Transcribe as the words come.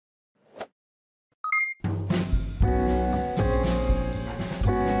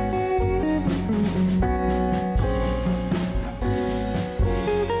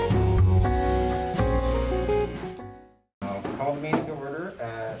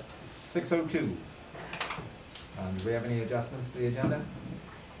6:02. Do we have any adjustments to the agenda?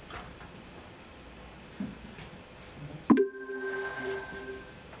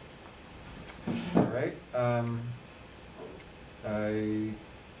 All right. I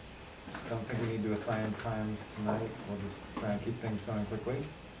don't think we need to assign times tonight. We'll just try and keep things going quickly.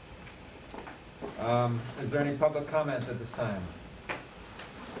 Is there any public comment at this time?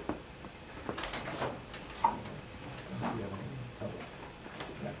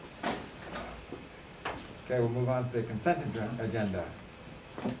 Okay, we'll move on to the consent agenda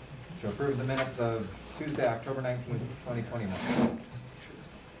to approve the minutes of Tuesday, October 19th, 2021.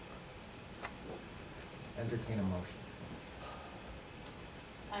 Entertain a motion.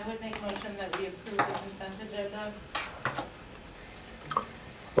 I would make a motion that we approve the consent agenda.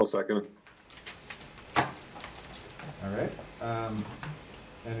 I'll second. All right.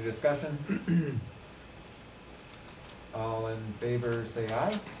 Any discussion? All in favor, say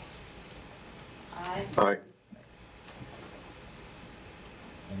aye. Aye. Aye.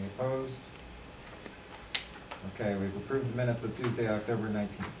 Any opposed? Okay, we've approved the minutes of Tuesday, October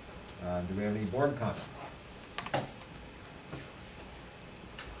 19th. Do we have any board comments?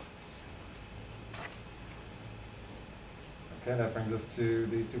 Okay, that brings us to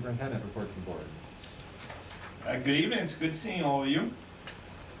the superintendent report to the board. Good evening, it's good seeing all of you.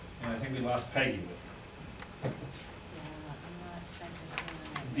 And I think we lost Peggy.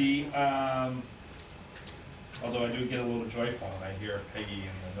 Although I do get a little joyful when I hear Peggy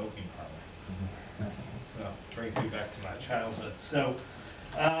in the milking parlor. So it brings me back to my childhood. So,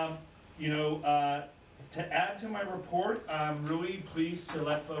 to add to my report, I'm really pleased to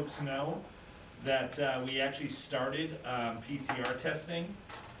let folks know that we actually started PCR testing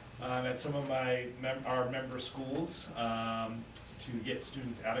at some of our member schools to get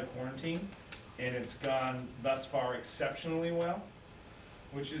students out of quarantine, and it's gone thus far exceptionally well,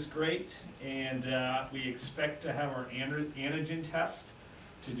 which is great. And we expect to have our antigen test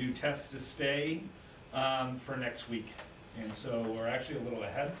to do test to stay for next week, and so we're actually a little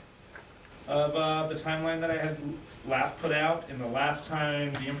ahead of the timeline that I had last put out. And the last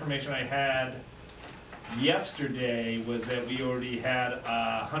time, the information I had yesterday was that we already had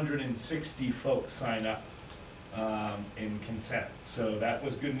 160 folks sign up in consent, so that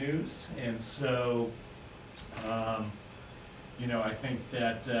was good news. And so I think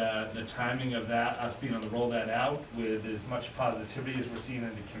that the timing of that, us being able to roll that out with as much positivity as we're seeing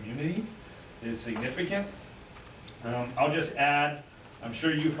in the community, is significant. I'll just add, I'm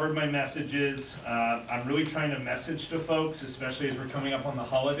sure you've heard my messages. I'm really trying to message to folks, especially as we're coming up on the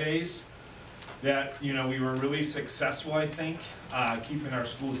holidays, that we were really successful, I think, keeping our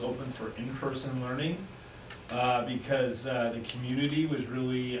schools open for in-person learning, because the community was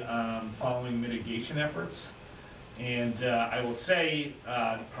really following mitigation efforts. And I will say,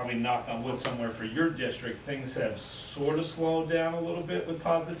 probably knock on wood somewhere for your district, things have sort of slowed down a little bit with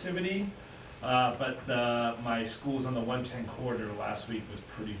positivity, but my schools on the 110 corridor last week was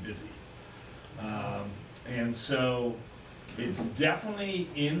pretty busy. And so it's definitely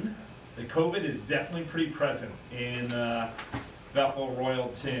the COVID is definitely pretty present in Bethel,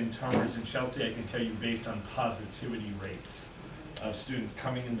 Royalton, Torrance, and Chelsea. I can tell you, based on positivity rates of students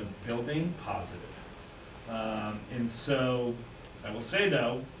coming in the building, positive. And so I will say,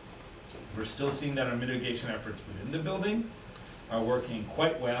 though, we're still seeing that our mitigation efforts within the building are working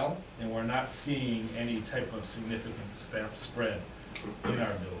quite well, and we're not seeing any type of significant spread in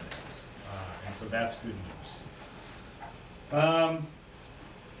our buildings. And so that's good news.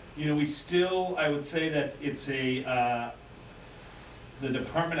 We still, I would say that it's the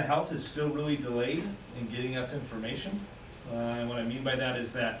Department of Health is still really delayed in getting us information. And what I mean by that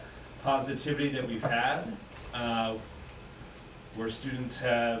is that positivity that we've had, where students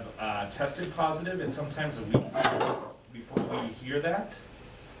have tested positive, and sometimes a week before we hear that,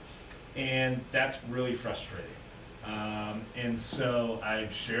 and that's really frustrating. And so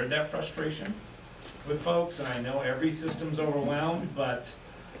I've shared that frustration with folks, and I know every system's overwhelmed, but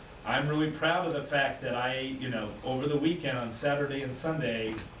I'm really proud of the fact that over the weekend on Saturday and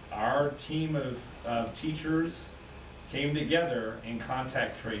Sunday, our team of teachers came together and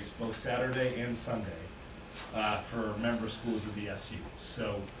contact traced both Saturday and Sunday for member schools of the SU.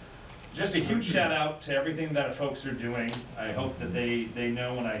 So just a huge shout out to everything that folks are doing. I hope that they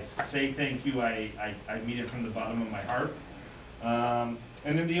know when I say thank you, I mean it from the bottom of my heart. And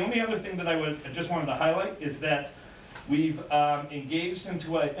then the only other thing that I just wanted to highlight is that we've engaged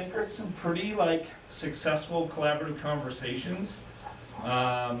into what I think are some pretty successful collaborative conversations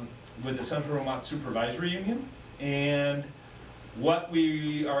with the Central Vermont Supervisory Union. And what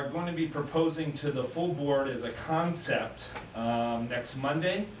we are going to be proposing to the full board as a concept next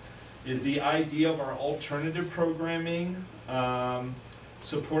Monday is the idea of our alternative programming,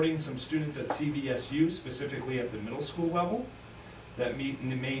 supporting some students at CVSU, specifically at the middle school level, that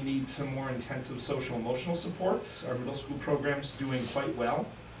may need some more intensive social emotional supports. Our middle school program's doing quite well,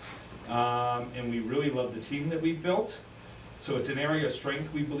 and we really love the team that we've built. So it's an area of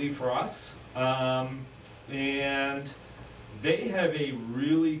strength, we believe, for us. And they have a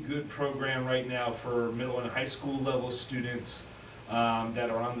really good program right now for middle and high school level students that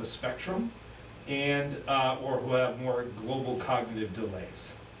are on the spectrum and or who have more global cognitive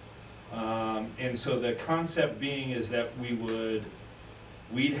delays. And so the concept being is that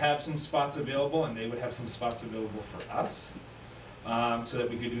we'd have some spots available and they would have some spots available for us, so that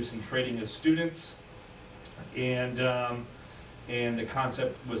we could do some trading as students. And the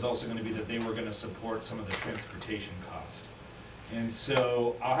concept was also going to be that they were going to support some of the transportation cost. And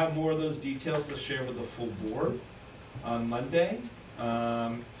so I'll have more of those details to share with the full board on Monday.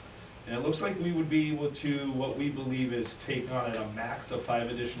 And it looks like we would be able to, what we believe is take on at a max of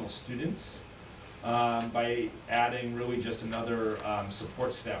 5 additional students by adding really just another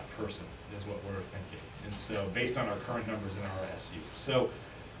support staff person is what we're thinking. And so based on our current numbers in our SU. So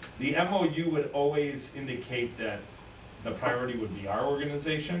the MOU would always indicate that the priority would be our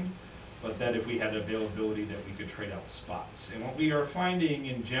organization, but that if we had availability that we could trade out spots. And what we are finding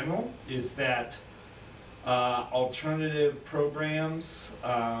in general is that alternative programs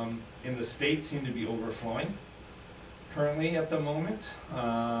in the state seem to be overflowing currently at the moment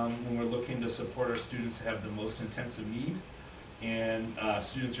when we're looking to support our students that have the most intensive need, and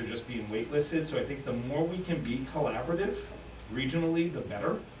students are just being waitlisted. So I think the more we can be collaborative regionally, the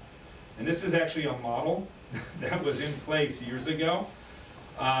better. And this is actually a model that was in place years ago,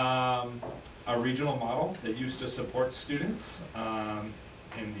 a regional model that used to support students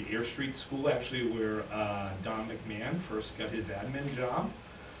in the Air Street School, actually, where Don McMahon first got his admin job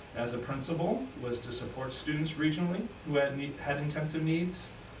as a principal, was to support students regionally who had intensive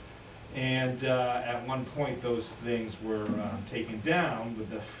needs. And at one point, those things were taken down with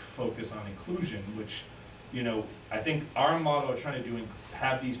the focus on inclusion, which, you know, I think our model of trying to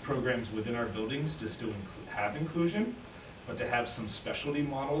have these programs within our buildings to still have inclusion, but to have some specialty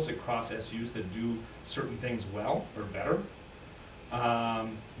models across SUs that do certain things well or better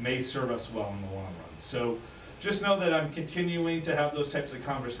may serve us well in the long run. So just know that I'm continuing to have those types of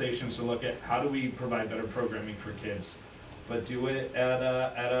conversations to look at how do we provide better programming for kids, but do it at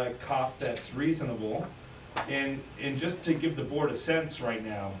a cost that's reasonable. And just to give the board a sense right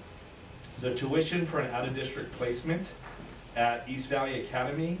now, the tuition for an out-of-district placement at East Valley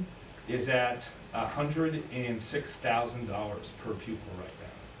Academy is at $106,000 per pupil right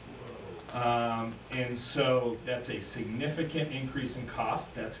now. And so that's a significant increase in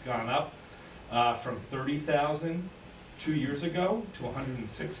cost. That's gone up from $30,000 2 years ago to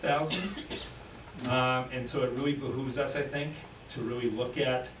 $106,000. And so it really behooves us, I think, to really look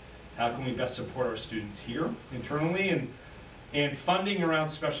at how can we best support our students here internally, and funding around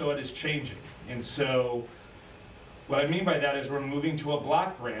special ed is changing. And so what I mean by that is we're moving to a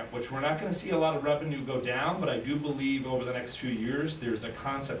block grant, which we're not going to see a lot of revenue go down, but I do believe over the next few years there's a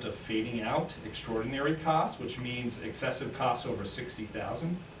concept of fading out extraordinary costs, which means excessive costs over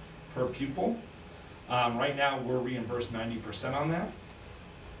 $60,000 per pupil. Right now we're reimbursed 90% on that.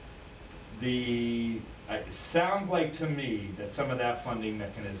 It sounds like to me that some of that funding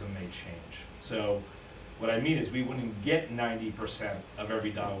mechanism may change. So what I mean is we wouldn't get 90% of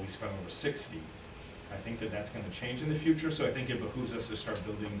every dollar we spend over 60. I think that that's going to change in the future, so I think it behooves us to start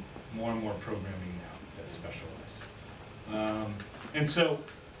building more and more programming now that's specialized. And so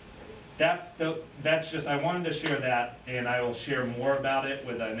that's just, I wanted to share that, and I will share more about it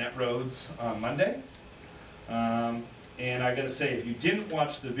with Netroads on Monday. And I gotta say, if you didn't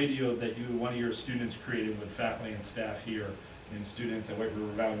watch the video that one of your students created with faculty and staff here and students at White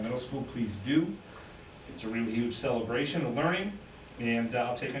River Valley Middle School, please do. It's a really huge celebration of learning, and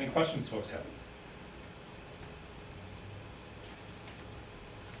I'll take any questions folks have.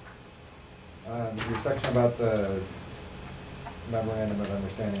 Your section about the memorandum of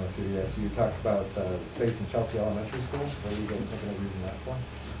understanding with CVSU talks about space in Chelsea Elementary School. What are you guys thinking of using that for?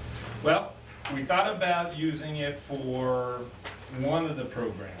 Well, we thought about using it for one of the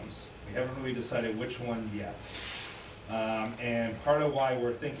programs. We haven't really decided which one yet. And part of why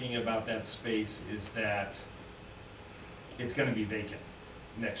we're thinking about that space is that it's going to be vacant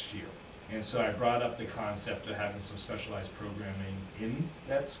next year. And so I brought up the concept of having some specialized programming in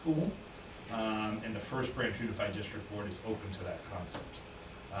that school. And the first branch unified district board is open to that concept,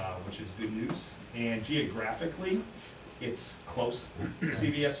 which is good news. And geographically, it's close to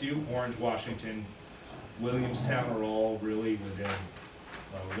CVSU. Orange, Washington, Williamstown are all really within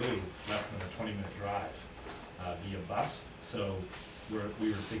really less than a 20-minute drive via bus. So we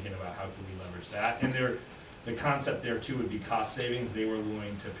were thinking about how could we leverage that. And the concept there too would be cost savings. They were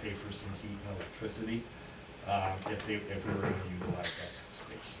willing to pay for some heat and electricity if we were going to utilize that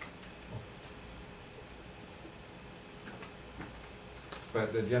space.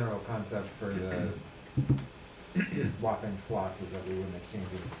 But the general concept for the swapping slots is that we wouldn't exchange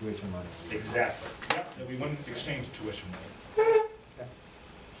the tuition money. Exactly. Yep. And we wouldn't exchange tuition money. Okay.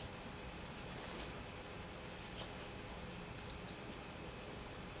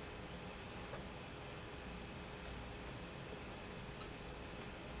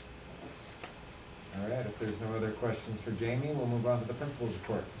 All right, if there's no other questions for Jamie, we'll move on to the principal's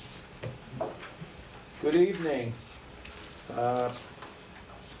report. Good evening.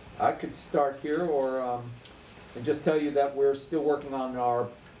 I could start here and just tell you that we're still working on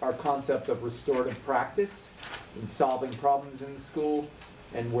our concept of restorative practice in solving problems in the school,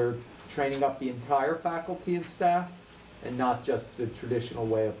 and we're training up the entire faculty and staff and not just the traditional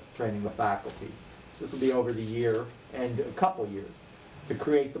way of training the faculty. This will be over the year and a couple years to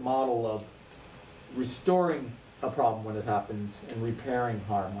create the model of restoring a problem when it happens and repairing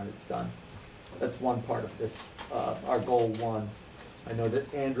harm when it's done. That's one part of this, our goal one. I know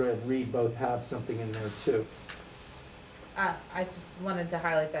that Andrea and Reed both have something in there too. I just wanted to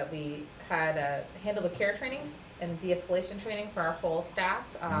highlight that we had a handle with care training and de-escalation training for our whole staff,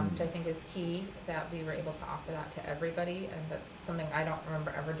 which I think is key, that we were able to offer that to everybody, and that's something I don't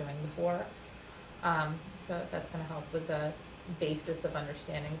remember ever doing before. So that's going to help with the basis of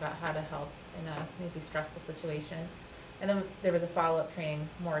understanding about how to help in a maybe stressful situation. And then there was a follow-up training,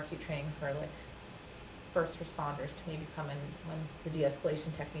 more acute training for like first responders to maybe come in when the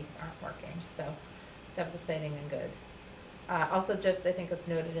de-escalation techniques aren't working. So that was exciting and good. Also, just I think what's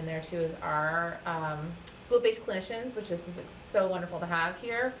noted in there too is our school-based clinicians, which is so wonderful to have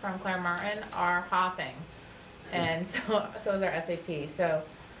here from Claire Martin, are hopping, and so is our SAP. So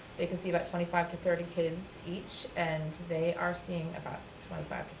they can see about 25 to 30 kids each, and they are seeing about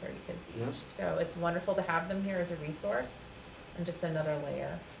 25 to 30 kids each. Yeah. So it's wonderful to have them here as a resource and just another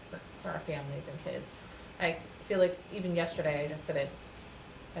layer for our families and kids. I feel like even yesterday I just got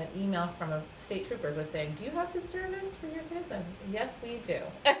an email from a state trooper was saying, do you have this service for your kids? And yes, we do.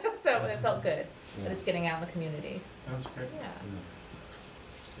 So it felt good that it's getting out in the community. That's great. Yeah.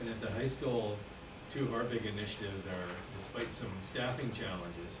 And at the high school, two of our big initiatives are, despite some staffing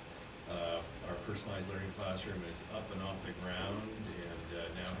challenges, our personalized learning classroom is up and off the ground and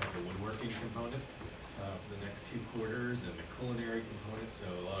now has a woodworking component for the next 2 quarters and the culinary component, so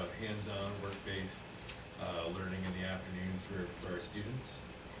a lot of hands-on, work-based learning in the afternoons for our students.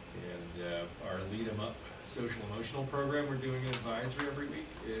 And our Lead 'em Up social emotional program we're doing in advisory every week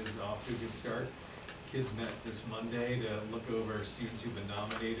is off to a good start. Kids met this Monday to look over students who've been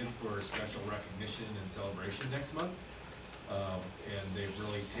nominated for special recognition and celebration next month. And they've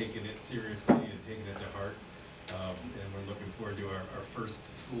really taken it seriously and taken it to heart. And we're looking forward to our first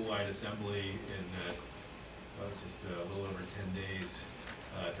school-wide assembly in it's just a little over 10 days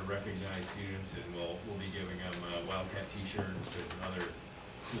to recognize students, and we'll be giving them Wildcat t-shirts and other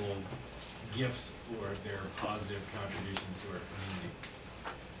cool gifts for their positive contributions to our community.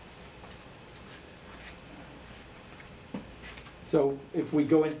 So if we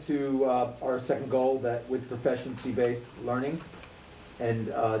go into our second goal, that with proficiency-based learning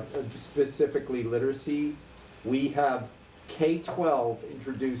and specifically literacy, we have K-12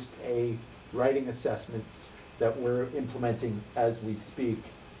 introduced a writing assessment that we're implementing as we speak.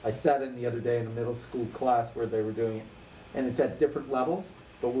 I sat in the other day in a middle school class where they were doing it, and it's at different levels,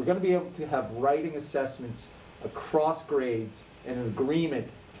 but we're going to be able to have writing assessments across grades in an agreement.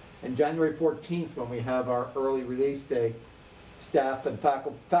 And January 14th, when we have our early release day, staff and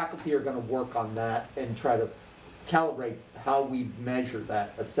faculty are going to work on that and try to calibrate how we measure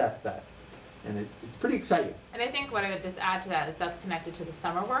that, assess that. And it's pretty exciting. And I think what I would just add to that is that's connected to the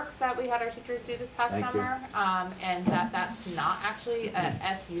summer work that we had our teachers do this past Thank summer. And that's not actually a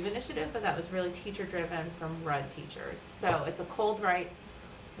SU initiative, but that was really teacher-driven from RUD teachers. So it's a cold write.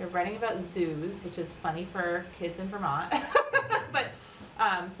 They're writing about zoos, which is funny for kids in Vermont. But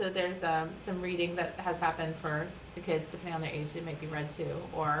so there's some reading that has happened for the kids, depending on their age. They might be read to,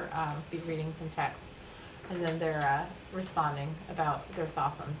 or be reading some texts. And then they're responding about their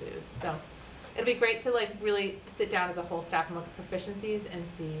thoughts on zoos. So it'd be great to like really sit down as a whole staff and look at proficiencies and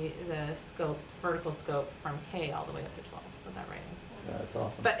see the scope, vertical scope from K all the way up to 12 with that writing. Yeah, that's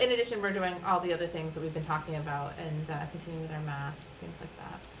awesome. But in addition, we're doing all the other things that we've been talking about and continuing with our math, things like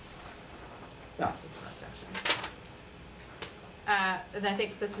that. Yeah. That's just in that section. And I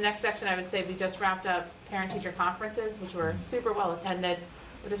think this next section, I would say we just wrapped up parent-teacher conferences, which were super well attended.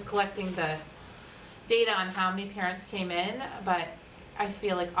 We're just collecting the data on how many parents came in, but I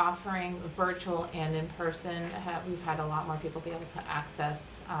feel like offering virtual and in person, we've had a lot more people be able to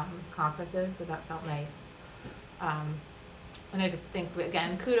access conferences, so that felt nice. And I just think,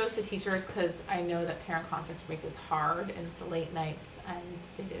 again, kudos to teachers, because I know that parent conference week is hard and it's late nights, and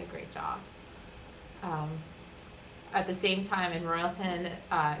they did a great job. At the same time in Royalton,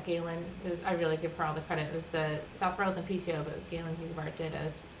 Galen, I really give her all the credit. It was the South Royalton PTO, but it was Galen Hubert did a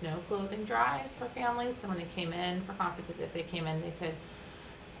snow clothing drive for families. So when they came in for conferences, if they came in, they could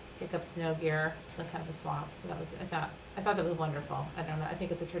pick up snow gear, so kind of a swap. So that was, I thought that was wonderful. I don't know, I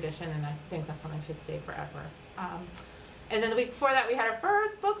think it's a tradition, and I think that's something that should stay forever. And then the week before that, we had our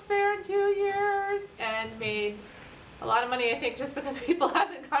first book fair in 2 years, and made a lot of money, I think, just because people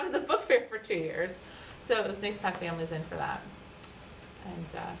haven't gone to the book fair for 2 years. So it was nice to have families in for that. And,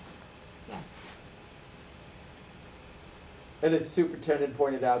 yeah. And as the superintendent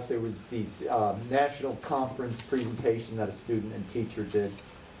pointed out, there was the national conference presentation that a student and teacher did,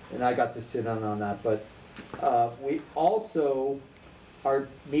 and I got to sit in on that. But we also are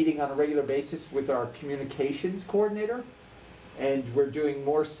meeting on a regular basis with our communications coordinator, and we're doing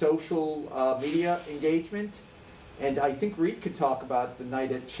more social media engagement. And I think Reed could talk about the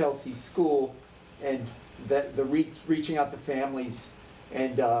night at Chelsea School and the reaching out to families.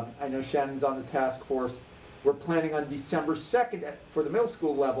 And I know Shannon's on the task force. We're planning on December 2nd for the middle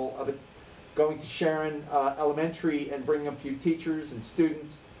school level of it, going to Sharon Elementary and bringing a few teachers and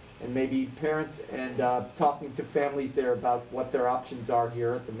students and maybe parents, and talking to families there about what their options are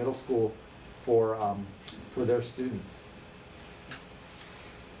here at the middle school for their students.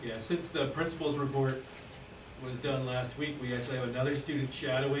 Yeah, since the principal's report was done last week, we actually have another student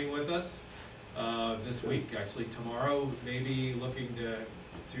shadowing with us this week. Actually, tomorrow, maybe looking to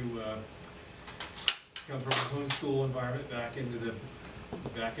come from a homeschool environment back into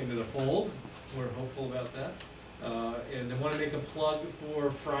the fold. We're hopeful about that. And I want to make a plug for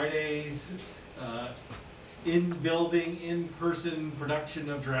Friday's in-building, in-person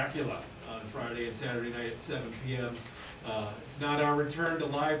production of Dracula on Friday and Saturday night at 7 p.m. It's not our return to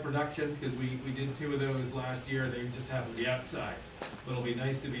live productions, because we did 2 of those last year. They just happened to be outside. But it'll be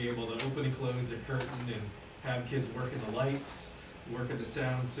nice to be able to open and close a curtain and have kids work in the lights, work in the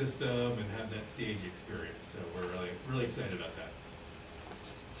sound system, and have that stage experience. So we're really excited about that.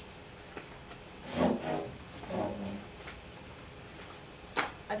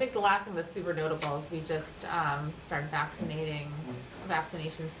 I think the last thing that's super notable is we just started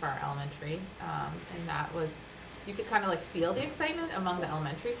vaccinations for our elementary, and that was, you could kind of like feel the excitement among the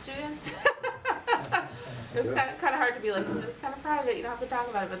elementary students. It was kind of hard to be like, it's kind of private, you don't have to talk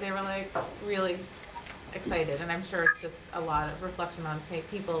about it, but they were like really excited, and I'm sure it's just a lot of reflection on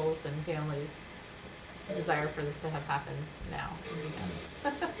people's and families' desire for this to have happened now.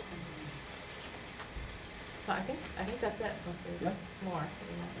 So I think that's it, unless there's more.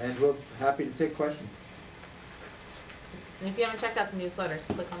 And we're happy to take questions. And if you haven't checked out the newsletters,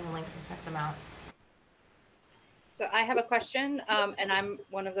 click on the links and check them out. So I have a question, and I'm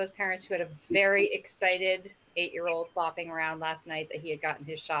one of those parents who had a very excited 8-year-old bopping around last night that he had gotten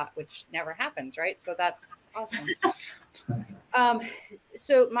his shot, which never happens, right? So that's awesome.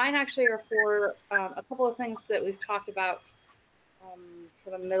 So mine actually are for a couple of things that we've talked about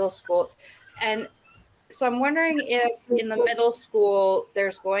for the middle school. And so I'm wondering if in the middle school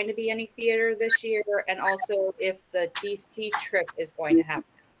there's going to be any theater this year, and also if the DC trip is going to happen.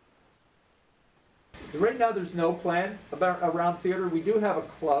 Right now, there's no plan around theater. We do have a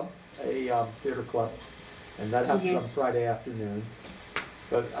club, a theater club, and that happens on Friday afternoons.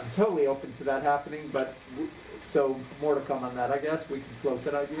 But I'm totally open to that happening. But so more to come on that, I guess. We can float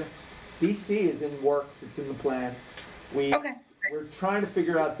that idea. DC is in works. It's in the plan. We're trying to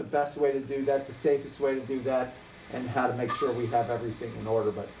figure out the best way to do that, the safest way to do that, and how to make sure we have everything in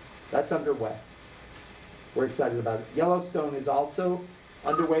order. But that's underway. We're excited about it. Yellowstone is also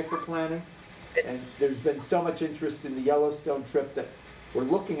underway for planning. And there's been so much interest in the Yellowstone trip that we're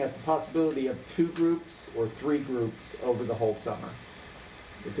looking at the possibility of 2 groups or 3 groups over the whole summer.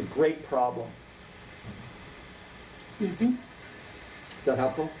 It's a great problem. Is that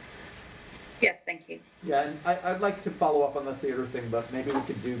helpful? Yes, thank you. Yeah, and I'd like to follow up on the theater thing, but maybe we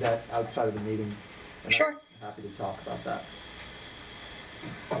could do that outside of the meeting. And sure. I'm happy to talk about that.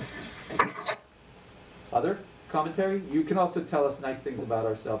 Other commentary? You can also tell us nice things about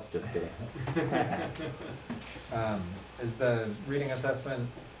ourselves. Just kidding. Is the reading assessment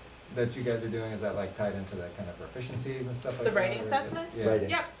that you guys are doing, is that like tied into the kind of proficiencies and stuff like that? The writing assessment? Yeah. Writing.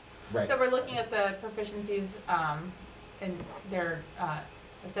 Yep. Right. So we're looking at the proficiencies and they're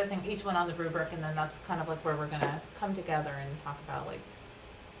assessing each one on the rubric, and then that's kind of like where we're gonna come together and talk about like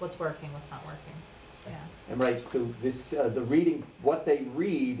what's working, what's not working. Yeah. And right, so this, the reading, what they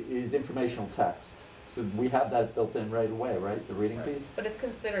read is informational text. So we have that built in right away, right, the reading piece? But it's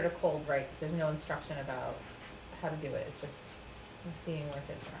considered a cold write, because there's no instruction about how to do it. It's just seeing where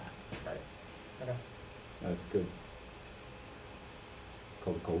kids are at. Right. Okay. That's good. It's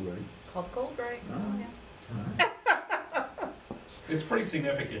called a cold write. Called cold write. Oh. Oh, yeah. It's pretty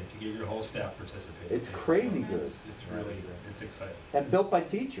significant to get your whole staff participating. It's crazy good. It's really, it's exciting. And built by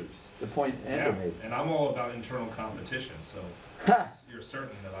teachers, the point Andrew made. And I'm all about internal competition, so you're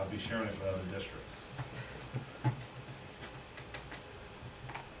certain that I'll be sharing it with other districts.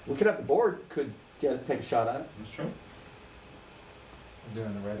 We could have the board take a shot at it. That's true. I'm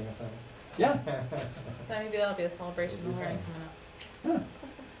doing the writing assignment. Yeah. Then maybe that'll be a celebration of learning coming up. Yeah.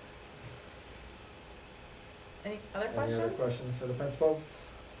 Any other Any questions? other questions for the principals?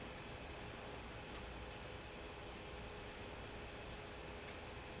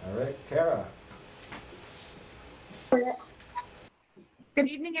 All right, Tara. Good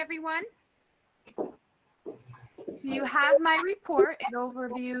evening, everyone. So you have my report. It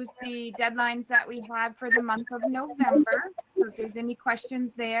overviews the deadlines that we have for the month of November. So if there's any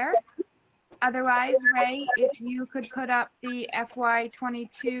questions there. Otherwise, Ray, if you could put up the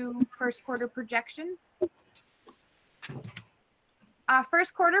FY22 first quarter projections.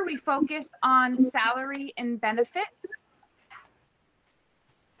 First quarter, we focused on salary and benefits.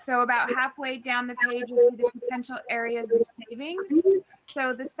 So about halfway down the page is the potential areas of savings.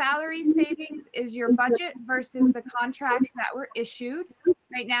 So the salary savings is your budget versus the contracts that were issued.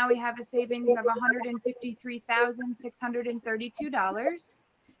 Right now we have a savings of $153,632.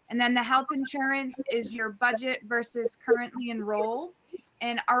 And then the health insurance is your budget versus currently enrolled.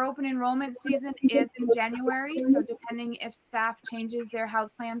 And our open enrollment season is in January. So depending if staff changes their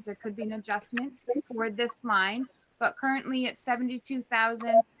health plans, there could be an adjustment for this line. But currently it's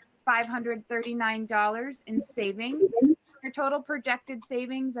 $72,539 in savings. Your total projected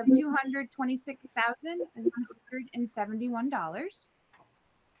savings of $226,171.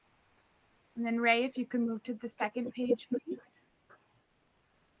 And then Ray, if you can move to the second page, please.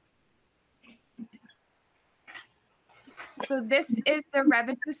 So this is the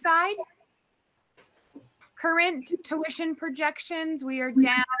revenue side. Current tuition projections, we are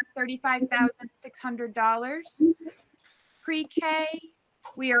down $35,600. Pre-K,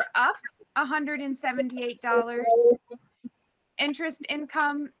 we are up $178. Interest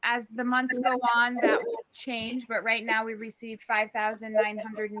income, as the months go on, that will change, but right now we received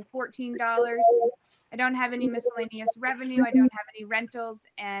 $5,914. I don't have any miscellaneous revenue. I don't have any rentals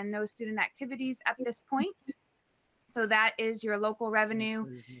and no student activities at this point. So that is your local revenue.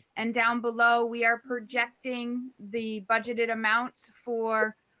 And down below, we are projecting the budgeted amounts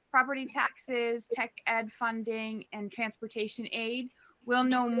for property taxes, tech ed funding, and transportation aid. We'll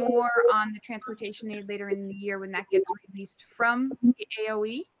know more on the transportation aid later in the year when that gets released from the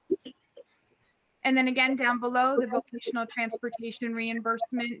AOE. And then again, down below, the vocational transportation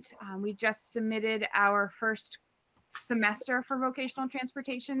reimbursement. We just submitted our first semester for vocational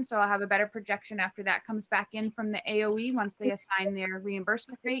transportation, so I'll have a better projection after that comes back in from the AOE once they assign their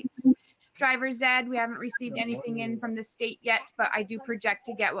reimbursement rates. Driver's ed, we haven't received anything in from the state yet, but I do project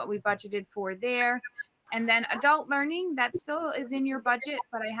to get what we budgeted for there. And then adult learning, that still is in your budget,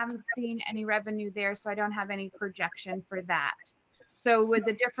 but I haven't seen any revenue there, so I don't have any projection for that. So with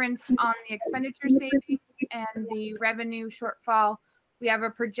the difference on the expenditure savings and the revenue shortfall, we have a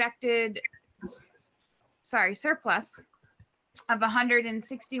projected surplus of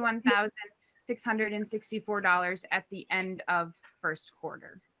 $161,664 at the end of first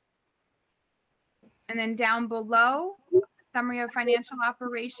quarter. And then down below, summary of financial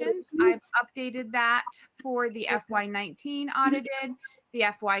operations. I've updated that for the FY19 audited, the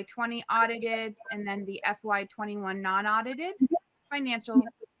FY20 audited, and then the FY21 non-audited financial,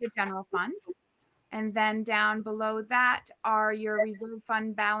 the general fund. And then down below that are your reserve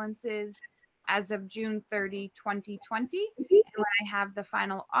fund balances as of June 30, 2020. And when I have the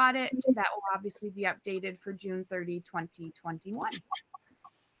final audit, that will obviously be updated for June 30, 2021.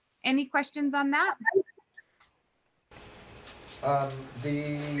 Any questions on that?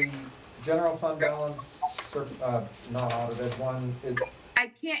 The general fund balance, non-audited one is.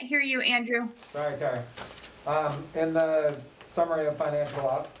 I can't hear you, Andrew. Sorry, Terry. In the summary of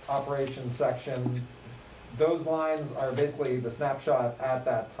financial operations section, those lines are basically the snapshot at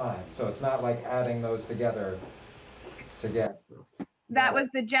that time. So it's not like adding those together to get. That was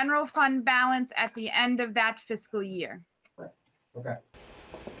the general fund balance at the end of that fiscal year. Okay.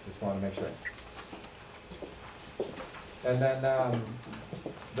 Just want to make sure. And then,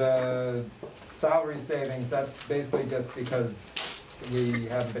 the salary savings, that's basically just because we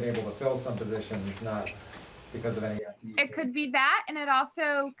haven't been able to fill some positions, not because of any. It could be that, and it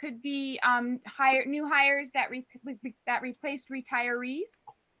also could be new hires that replaced retirees.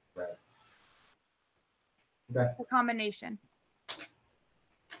 Right. Okay. It's a combination.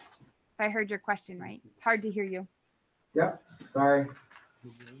 If I heard your question right, it's hard to hear you. Yep, sorry.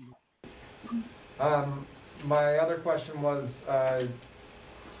 My other question was,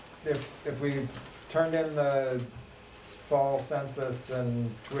 if we turned in the fall census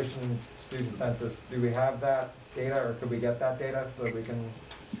and tuition student census, do we have that data, or could we get that data so that we can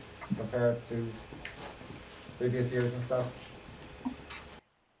compare it to previous years and stuff?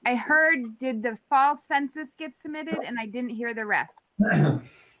 I heard, did the fall census get submitted? And I didn't hear the rest.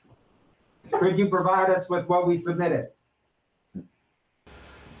 Could you provide us with what we submitted?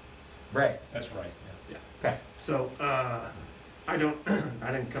 Right. That's right, yeah. Okay. So, I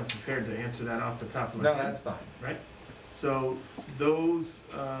didn't come prepared to answer that off the top of my No, head. that's fine. Right? So those,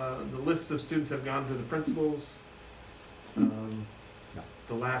 the lists of students have gone to the principals,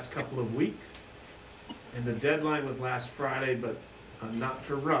 the last couple of weeks. And the deadline was last Friday, but not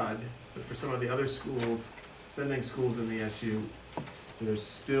for RUD, but for some of the other schools, sending schools in the SU. There's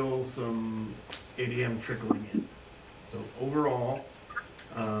still some ADM trickling in. So overall,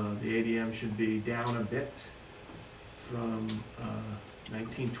 the ADM should be down a bit from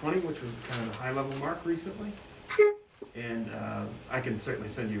 1920, which was kind of the high level mark recently. And I can certainly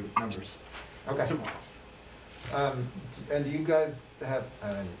send you numbers Okay. tomorrow. And do you guys have,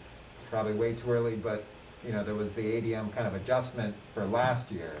 it's probably way too early, but, you know, there was the ADM kind of adjustment for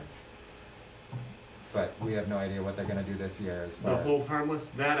last year. But we have no idea what they're gonna do this year as far The as. hold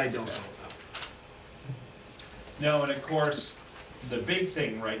harmless, that I don't know about. No, and of course, the big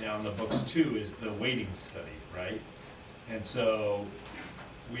thing right now in the books too is the weighting study, right? And so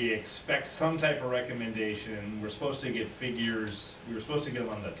we expect some type of recommendation. We're supposed to get figures, we were supposed to get them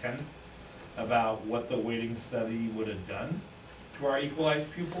on the 10th about what the weighting study would have done to our equalized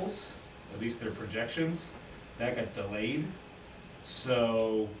pupils, at least their projections. That got delayed.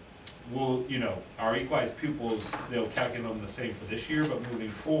 So we'll, you know, our equalized pupils, they'll calculate them the same for this year, but moving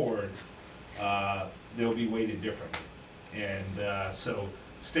forward, they'll be weighted differently. And so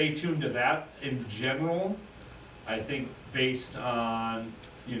stay tuned to that. In general, I think based on,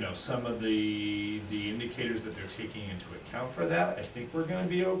 you know, some of the indicators that they're taking into account for that, I think we're gonna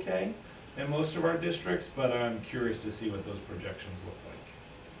be okay in most of our districts, but I'm curious to see what those projections look like.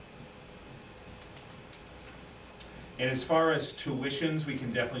 And as far as tuitions, we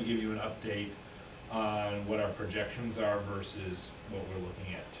can definitely give you an update on what our projections are versus what we're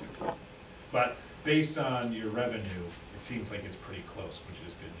looking at too. But based on your revenue, it seems like it's pretty close, which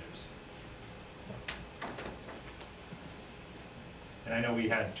is good news. And I know we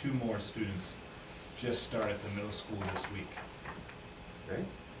had 2 more students just start at the middle school this week. Great.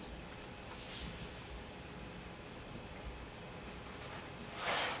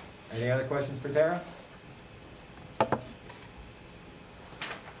 Any other questions for Tara?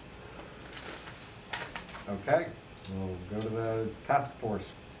 Okay, we'll go to the task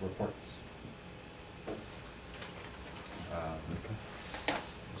force reports.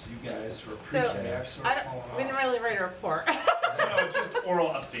 So you guys for So, pre-K, I've sort of fallen we didn't off. really write a report. No, just oral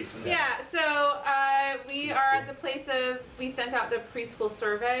update to that. Yeah, so we are at the place of, we sent out the preschool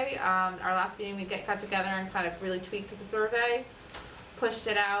survey. Our last meeting, we got together and kind of really tweaked the survey, pushed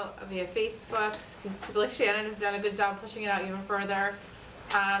it out via Facebook. Seems people like Shannon have done a good job pushing it out even further.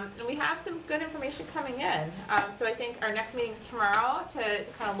 And we have some good information coming in. So I think our next meeting is tomorrow to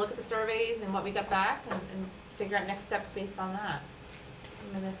kind of look at the surveys and what we got back and figure out next steps based on that.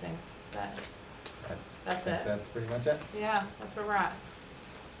 What am I missing? Is that, that's it. That's pretty much it. Yeah, that's where we're at.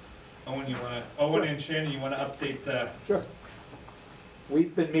 Owen and Shannon, you wanna update the, Sure.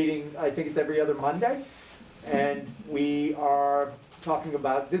 We've been meeting, I think it's every other Monday, and we are talking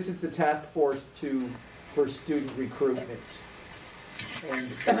about, this is the task force for student recruitment.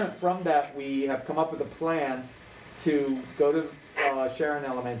 And from that, we have come up with a plan to go to Sharon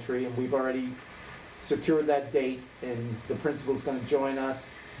Elementary, and we've already secured that date, and the principal's gonna join us.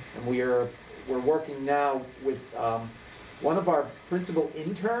 And we're working now with one of our principal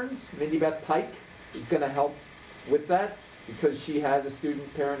interns, Mindy Beth Pike, is gonna help with that because she has a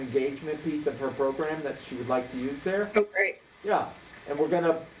student parent engagement piece of her program that she would like to use there. Oh, great. Yeah, and we're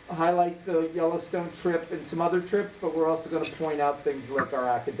gonna highlight the Yellowstone trip and some other trips, but we're also gonna point out things like our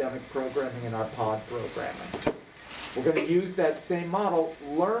academic programming and our pod programming. We're gonna use that same model,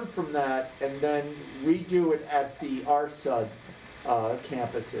 learn from that, and then redo it at the RSUD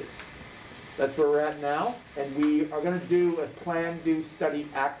campuses. That's where we're at now, and we are gonna do a plan, do, study,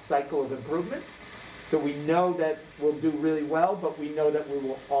 act cycle of improvement. So we know that we'll do really well, but we know that we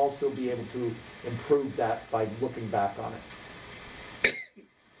will also be able to improve that by looking back on it.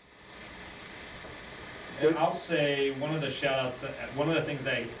 And I'll say, one of the shout outs, one of the things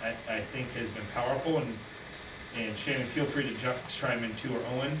I think has been powerful, and Shannon, feel free to chime in too, or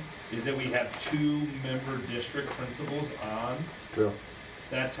Owen, is that we have 2 member district principals on True.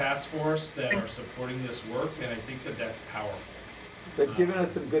 that task force that are supporting this work, and I think that that's powerful. They've given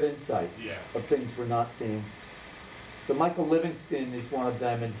us some good insight Yeah. of things we're not seeing. So Michael Livingston is one of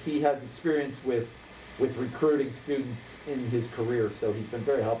them, and he has experience with recruiting students in his career, so he's been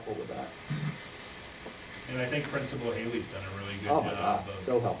very helpful with that. And I think Principal Haley's done a really good Oh my job God,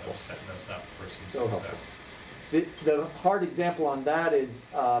 so helpful. of setting us up for some So success. helpful. The hard example on that is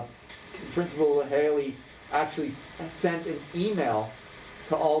Principal Haley actually sent an email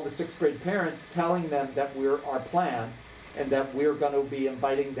to all the 6th grade parents telling them that our plan and that we're going to be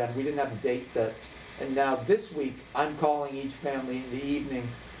inviting them. We didn't have a date set. And now this week, I'm calling each family in the evening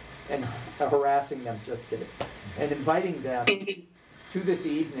and harassing them, just kidding, and inviting them to this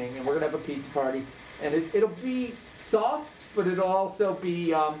evening, and we're going to have a pizza party. And it'll be soft, but it'll also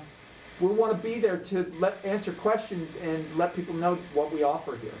be, we'll want to be there to answer questions and let people know what we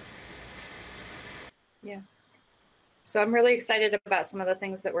offer here. Yeah. So I'm really excited about some of the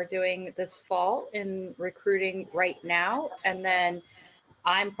things that we're doing this fall in recruiting right now. And then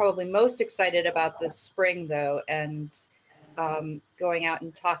I'm probably most excited about this spring though, and going out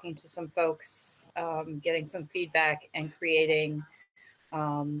and talking to some folks, getting some feedback and creating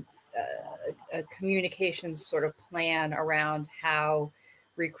a communications sort of plan around how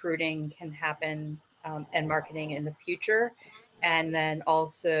recruiting can happen and marketing in the future. And then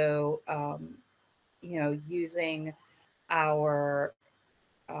also, using our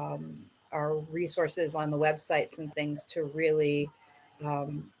resources on the websites and things to really,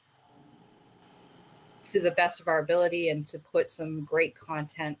 to the best of our ability, and to put some great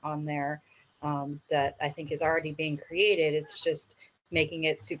content on there that I think is already being created. It's just making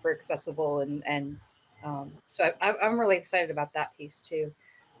it super accessible, and so I'm really excited about that piece too,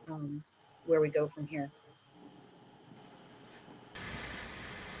 where we go from here.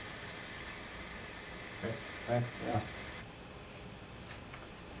 Okay, thanks, yeah.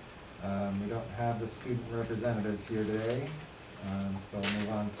 We don't have the student representatives here today, so we'll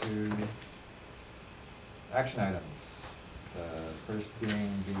move on to action items. The first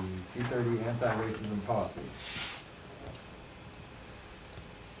being the C30 anti-racism policy.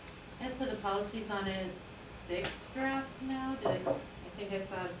 Yeah, so the policy's on its 6th draft now, I think I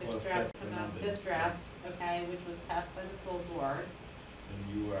saw a 6th draft come out, 5th draft, okay, which was passed by the full board. And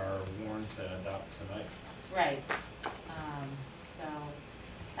you are warned to adopt tonight. Right, so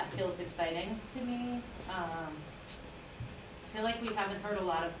that feels exciting to me. I feel like we haven't heard a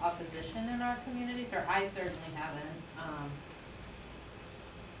lot of opposition in our communities, or I certainly haven't.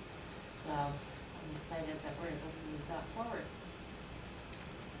 So I'm excited that we're able to move that forward.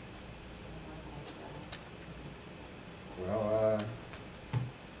 Well,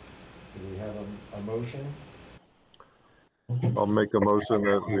 do we have a motion? I'll make a motion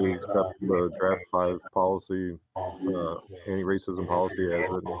that we accept the draft 5 policy, anti-racism policy as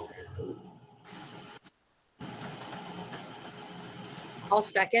written. I'll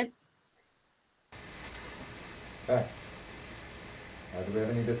second. Okay. Do we have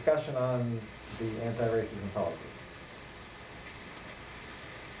any discussion on the anti-racism policy?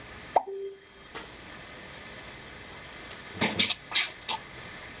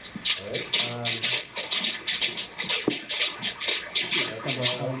 All right,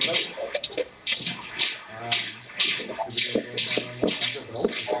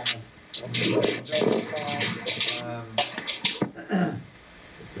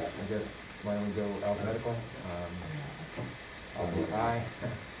 I guess, why don't we go alphabetical? I'll vote aye.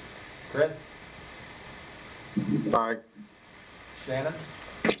 Chris? Aye. Shannon?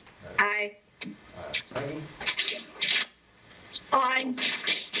 Aye. Peggy? Aye.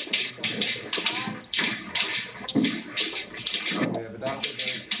 We have adopted the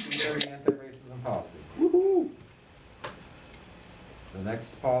C30 anti-racism policy. Woohoo! The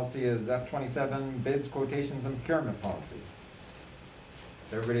next policy is F27 bids, quotations, and procurement policy.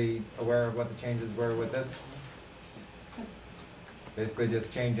 Is everybody aware of what the changes were with this? Basically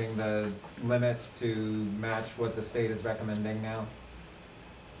just changing the limit to match what the state is recommending now.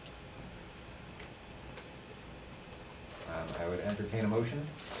 I would entertain a motion.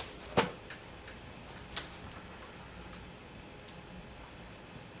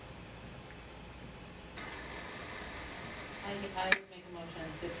 I would make a motion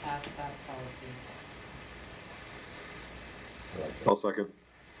to pass that policy. I'll second.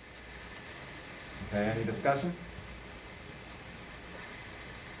 Okay, any discussion?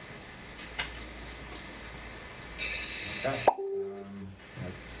 Okay,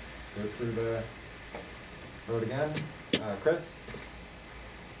 let's go through the vote again. Chris?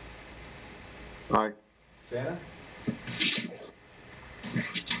 Aye. Shanna?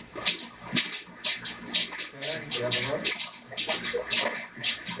 Shanna, do you have a vote?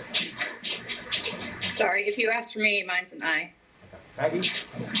 Sorry, if you asked for me, mine's an aye. Okay. Maggie?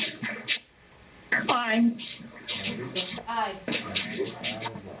 Aye. Lisa? Aye. And I vote aye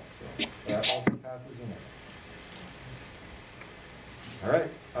as well, so that also passes unanimously. All right,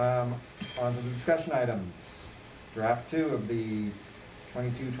 on to the discussion items. Draft 2 of the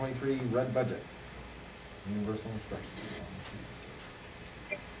 22-23 RUD budget. Universal instruction.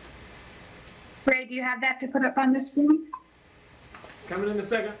 Ray, do you have that to put up on the screen? Coming in a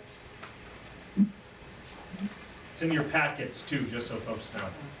second. It's in your packets too, just so folks know.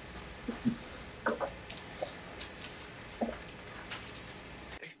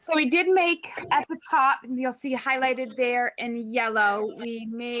 So we did make at the top, and you'll see highlighted there in yellow, we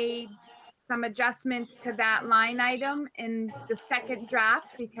made some adjustments to that line item in the second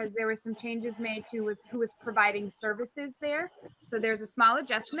draft because there were some changes made to who was providing services there. So there's a small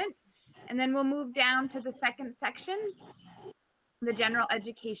adjustment. And then we'll move down to the second section, the general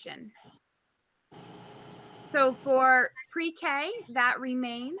education. So for pre-K, that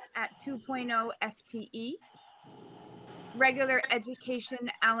remains at 2.0 FTE. Regular education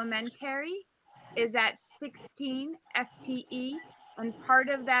elementary is at 16 FTE, and part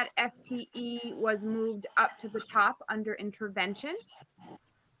of that FTE was moved up to the top under intervention.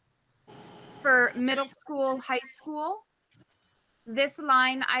 For middle school, high school, this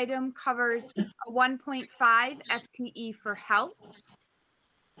line item covers a 1.5 FTE for health,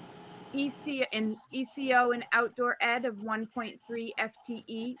 ECO and outdoor ed of 1.3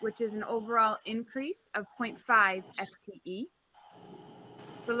 FTE, which is an overall increase of 0.5 FTE.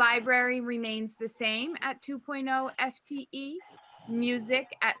 The library remains the same at 2.0 FTE,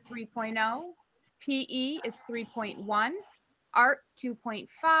 music at 3.0, PE is 3.1, art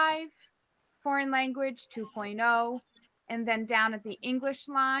 2.5, foreign language 2.0, and then down at the English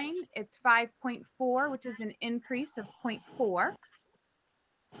line, it's 5.4, which is an increase of 0.4.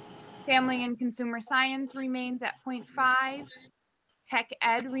 Family and consumer science remains at 0.5. Tech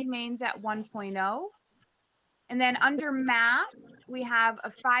ed remains at 1.0. And then under math, we have a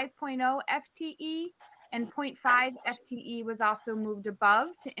 5.0 FTE, and 0.5 FTE was also moved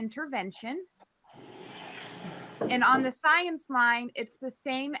above to intervention. And on the science line, it's the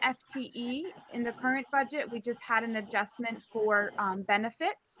same FTE in the current budget. We just had an adjustment for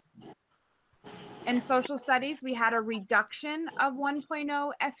benefits. In social studies, we had a reduction of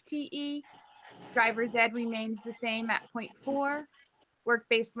 1.0 FTE. Driver's ed remains the same at 0.4.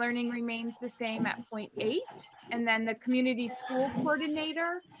 Work-based learning remains the same at 0.8. And then the community school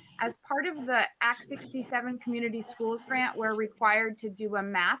coordinator, as part of the Act 67 Community Schools grant, we're required to do a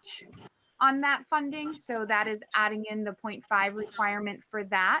match on that funding. So that is adding in the 0.5 requirement for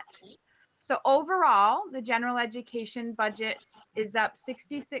that. So overall, the general education budget is up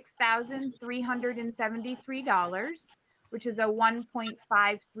 $66,373, which is a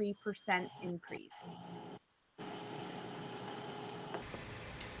 1.53% increase.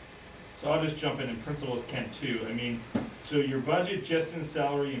 So I'll just jump in, and principals can too. I mean, so your budget just in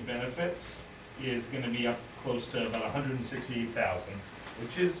salary and benefits is gonna be up close to about 168,000,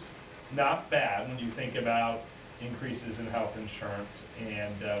 which is not bad when you think about increases in health insurance,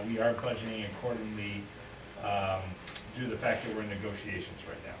 and we are budgeting accordingly due to the fact that we're in negotiations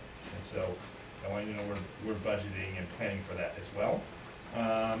right now. And so I want you to know we're budgeting and planning for that as well.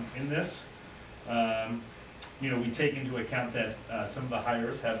 In this, we take into account that some of the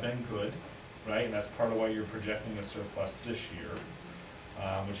hires have been good, right? And that's part of why you're projecting a surplus this year,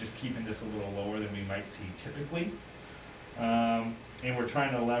 which is keeping this a little lower than we might see typically. And we're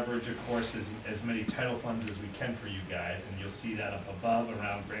trying to leverage, of course, as many title funds as we can for you guys, and you'll see that up above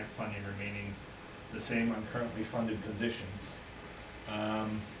around grant funding remaining the same on currently funded positions.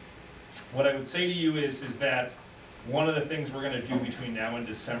 What I would say to you is that one of the things we're gonna do between now and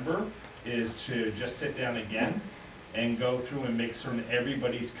December is to just sit down again and go through and make certain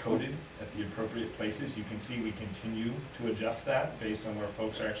everybody's coded at the appropriate places. You can see we continue to adjust that based on where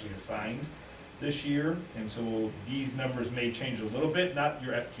folks are actually assigned this year, and so these numbers may change a little bit, not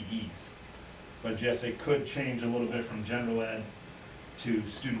your FTEs, but just it could change a little bit from general ed to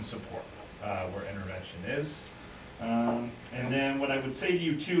student support, where intervention is. And then what I would say to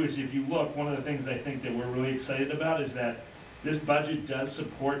you too is if you look, one of the things I think that we're really excited about is that This budget does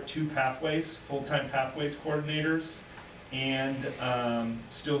support 2 pathways, full-time pathways coordinators, and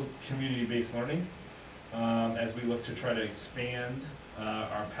still community-based learning, as we look to try to expand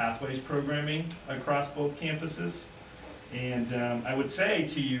our pathways programming across both campuses. And I would say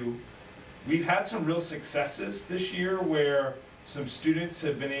to you, we've had some real successes this year where some students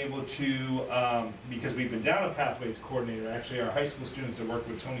have been able to, because we've been down a pathways coordinator, actually our high school students have worked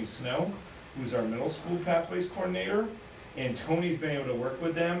with Tony Snow, who's our middle school pathways coordinator, and Tony's been able to work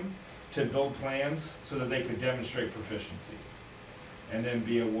with them to build plans so that they could demonstrate proficiency and then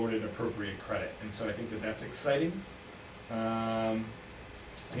be awarded appropriate credit. And so I think that that's exciting. And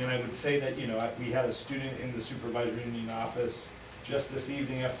I would say that, you know, we had a student in the supervisory union office just this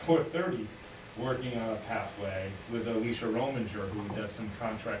evening at 4:30 working on a pathway with Alicia Rominger, who does some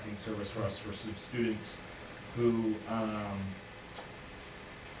contracting service for us for some students who,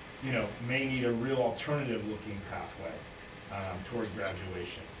 you know, may need a real alternative looking pathway toward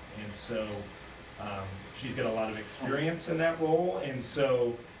graduation. And so she's got a lot of experience in that role. And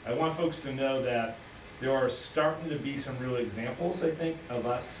so I want folks to know that there are starting to be some real examples, I think, of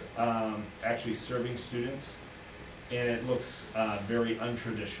us actually serving students. And it looks very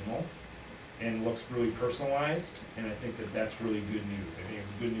untraditional and looks really personalized. And I think that that's really good news. I think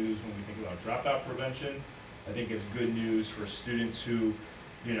it's good news when we think about dropout prevention. I think it's good news for students who,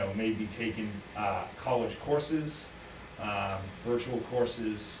 you know, may be taking college courses, virtual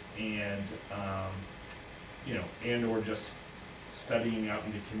courses, and you know, and or just studying out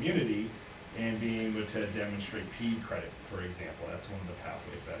in the community and being able to demonstrate PE credit, for example. That's one of the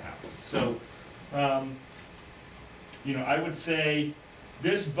pathways that happens. So, you know, I would say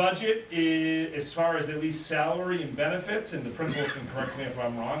this budget is, as far as at least salary and benefits, and the principals can correct me if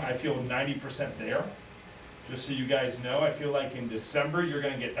I'm wrong, I feel 90% there. Just so you guys know, I feel like in December you're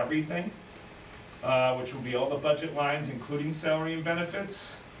going to get everything, which will be all the budget lines, including salary and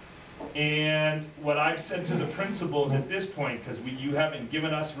benefits. And what I've said to the principals at this point, because you haven't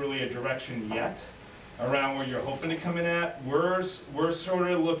given us really a direction yet around where you're hoping to come in at, we're sort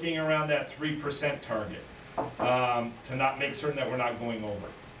of looking around that 3% target to not make certain that we're not going over,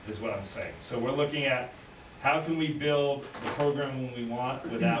 is what I'm saying. So we're looking at how can we build the program when we want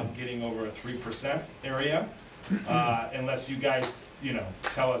without getting over a 3% area, unless you guys, you know,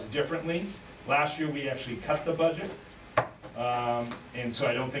 tell us differently. Last year we actually cut the budget. And so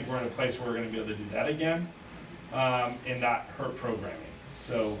I don't think we're in a place where we're going to be able to do that again, and not hurt programming.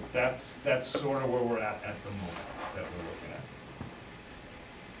 So that's sort of where we're at the moment that we're looking at.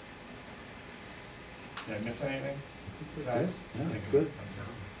 Did I miss anything? That's that's good.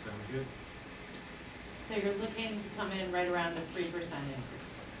 Sounds good. So you're looking to come in right around a 3% increase?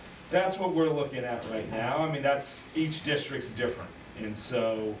 That's what we're looking at right now. I mean, that's, each district's different. And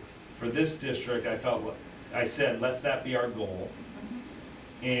so for this district, I said, let's that be our goal.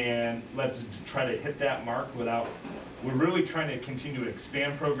 And let's try to hit that mark without, we're really trying to continue to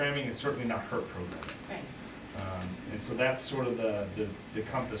expand programming and certainly not hurt programming. Right. And so that's sort of the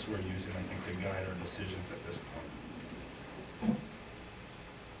compass we're using, I think, to guide our decisions at this point.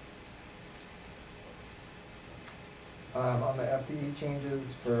 On the FTE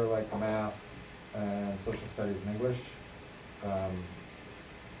changes for like math and social studies and English,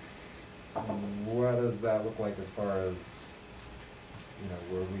 what does that look like as far as, you know,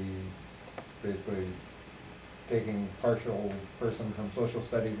 were we basically taking partial person from social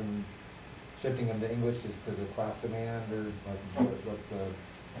studies and shifting them to English just because of class demand, or like what's the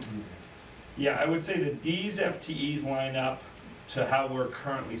reason? Yeah, I would say that these FTEs line up to how we're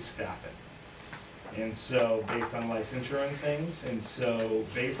currently staffing. And so based on licensure and things, and so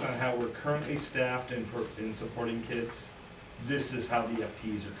based on how we're currently staffed in supporting kids, this is how the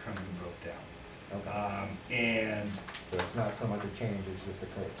FTEs are currently broke down. Okay. And So it's not so much a change, it's just a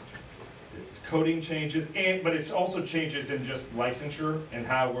code change. it's coding changes, but it's also changes in just licensure and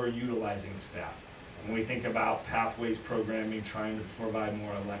how we're utilizing staff. When we think about pathways programming, trying to provide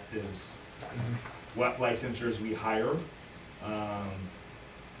more electives, what licensures we hire,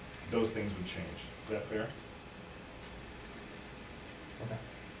 those things would change. Is that fair? Okay.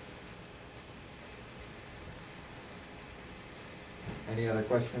 Any other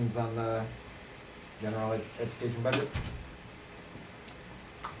questions on the general education budget?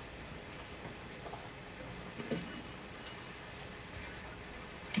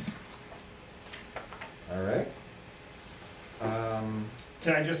 All right.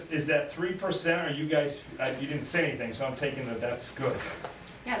 Can I just, is that 3%, are you guys, you didn't say anything, so I'm taking that that's good.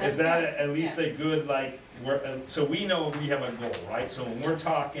 Yeah, that's Is that good. at least Yeah. a good, like, so we know we have a goal, right? So when we're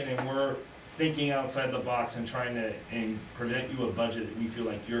talking and we're thinking outside the box and trying to, and present you a budget that we feel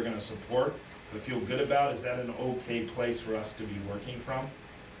like you're gonna support, I feel good about. Is that an okay place for us to be working from?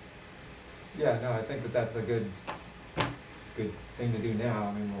 Yeah, no, I think that that's a good thing to do now.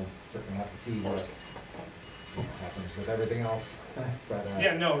 I mean, we'll certainly have to see Of what course. happens with everything else, but,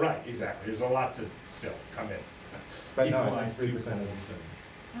 Yeah, no, right, exactly. There's a lot to still come in. but no, I Equalize think 3% is pupils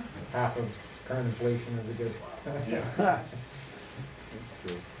and- half of current inflation is a good. Yeah. That's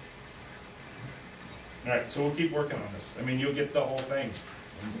true. All right, so we'll keep working on this. I mean, you'll get the whole thing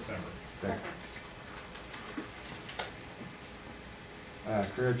in December. Okay.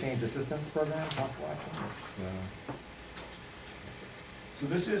 Career Change Assistance Program, possible action. So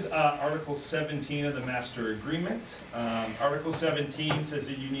this is Article 17 of the Master Agreement. Article 17 says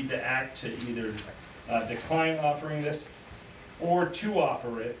that you need to act to either decline offering this or to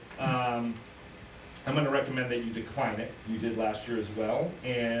offer it. I'm going to recommend that you decline it. You did last year as well.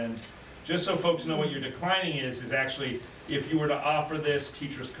 And just so folks know what you're declining is actually if you were to offer this,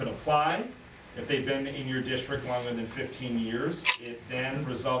 teachers could apply. If they've been in your district longer than 15 years, it then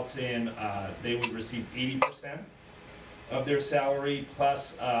results in they would receive 80% of their salary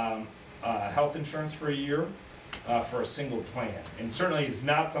plus health insurance for a year for a single plan. And certainly it's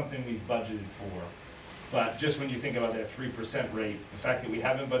not something we've budgeted for. But just when you think about that 3% rate, the fact that we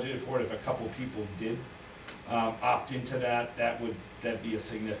haven't budgeted for it, if a couple people did opt into that, that'd be a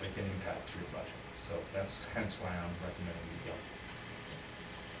significant impact to your budget. So that's hence why I'm recommending you go.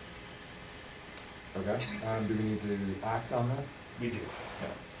 Okay, do we need to act on this? We do.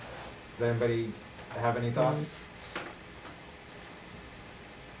 Does anybody have any thoughts?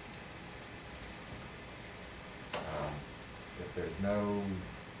 If there's no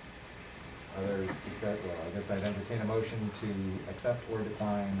other discussion, well, I guess I'd entertain a motion to accept or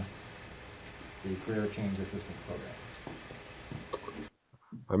decline the Career Change Assistance Program.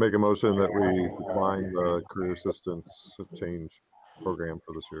 I make a motion that we decline the career assistance change program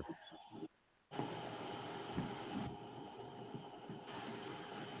for this year.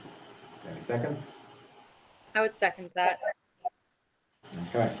 Any seconds? I would second that.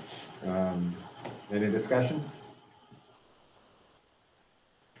 Okay. Any discussion?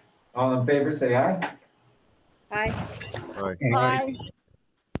 All in favor, say aye. Aye. Aye. Aye.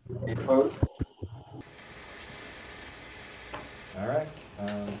 Any opposed? All right,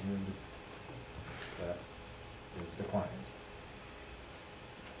 that is declined.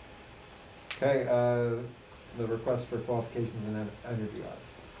 Okay, the request for qualifications and energy audit.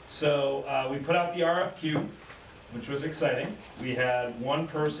 So we put out the RFQ, which was exciting. We had one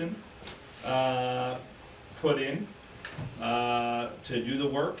person put in to do the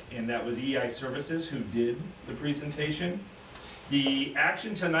work, and that was EI Services who did the presentation. The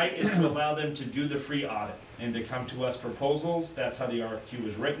action tonight is to allow them to do the free audit and to come to us proposals. That's how the RFQ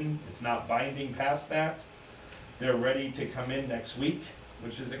was written. It's not binding past that. They're ready to come in next week,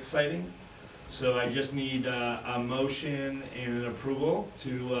 which is exciting. So I just need a motion and an approval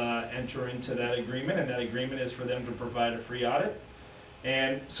to enter into that agreement, and that agreement is for them to provide a free audit.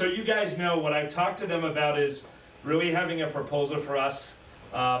 And so you guys know what I've talked to them about is really having a proposal for us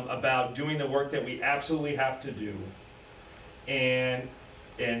about doing the work that we absolutely have to do and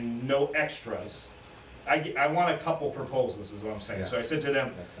no extras. I want a couple proposals is what I'm saying. Yeah. So I said to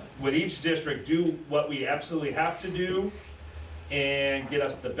them, with each district, do what we absolutely have to do and get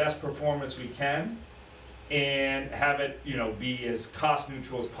us the best performance we can and have it, you know, be as cost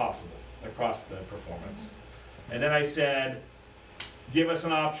neutral as possible across the performance. And then I said, give us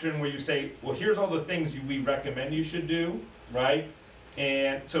an option where you say, well, here's all the things we recommend you should do, right?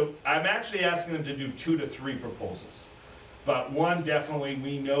 And so I'm actually asking them to do 2 to 3 proposals. But one, definitely,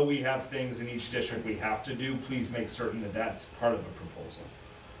 we know we have things in each district we have to do. Please make certain that that's part of a proposal.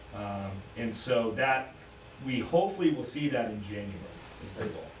 And so that, we hopefully will see that in January, is the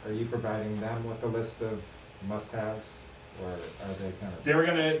goal. Are you providing them with a list of must-haves, or are they kind of? They're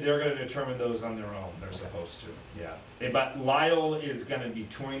gonna determine those on their own, they're supposed to, yeah. But Lyle is gonna be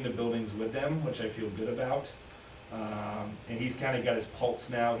touring the buildings with them, which I feel good about. And he's kinda got his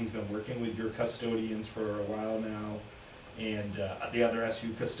pulse now, he's been working with your custodians for a while now, and the other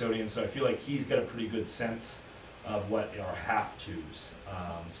SU custodians, so I feel like he's got a pretty good sense of what our have-tos,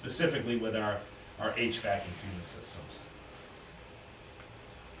 specifically with our HVAC and heating systems.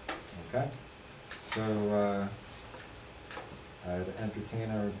 Okay, so I'd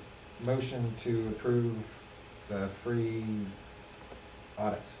entertain a motion to approve the free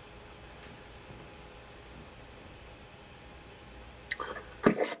audit.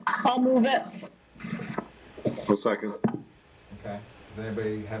 I'll move it. I'll second. Okay, does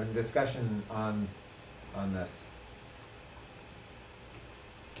anybody have any discussion on this?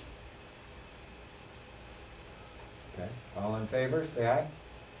 Okay, all in favor, say aye.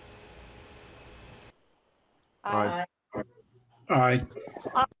 Aye. Aye.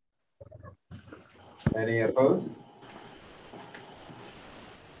 Any opposed?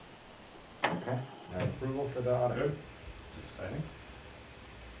 Okay, approval for the audit. Good. It's exciting.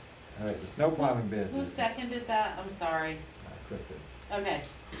 All right, the snow plowing bid. Who seconded that? I'm sorry. Chris did. Okay.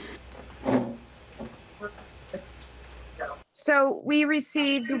 So we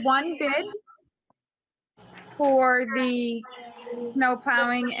received one bid for the snow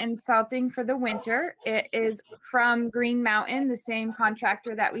plowing and salting for the winter. It is from Green Mountain, the same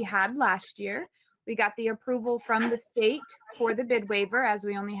contractor that we had last year. We got the approval from the state for the bid waiver as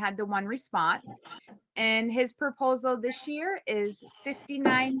we only had the one response. And his proposal this year is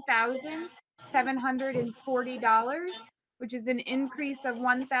 $59,740, which is an increase of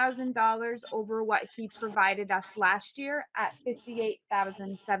 $1,000 over what he provided us last year at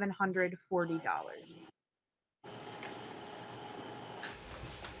 $58,740.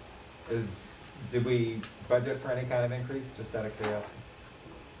 Did we budget for any kind of increase, just out of curiosity?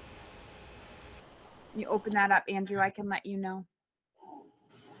 You open that up, Andrew, I can let you know.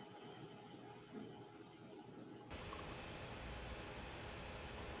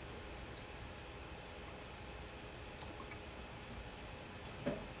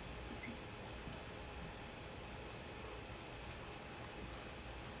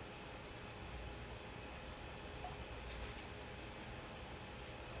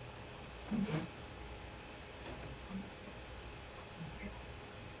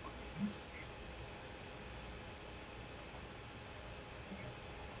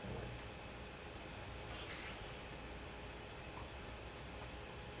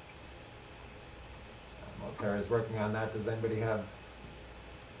 While Tara's working on that, does anybody have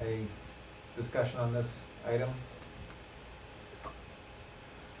a discussion on this item?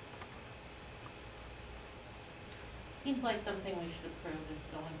 Seems like something we should approve. It's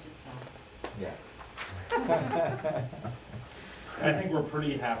going to snow. Yes. I think we're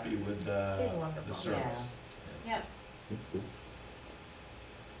pretty happy with He's the wonderful. service. Yep. Seems good.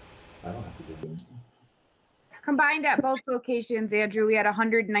 I don't have to do this. Combined at both locations, Andrew, we had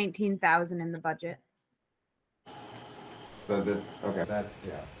 119,000 in the budget. So this, okay, that,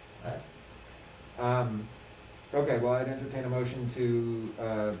 yeah, all right. Okay, well, I'd entertain a motion to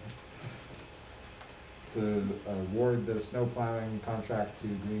award the snow plowing contract to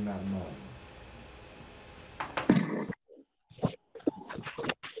Green Mountain Mowing.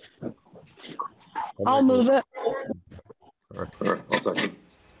 I'll move it. All right, I'll second.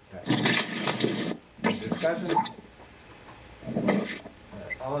 Okay. Discussion? All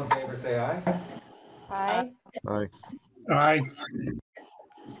right, all in favor, say aye. Aye. Aye. Aye.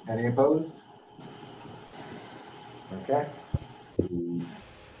 Any opposed? Okay.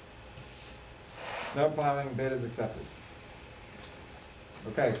 Snow plowing bid is accepted.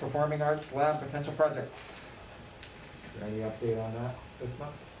 Okay, performing arts lab potential projects. Is there any update on that this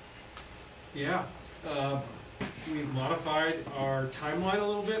month? Yeah, we've modified our timeline a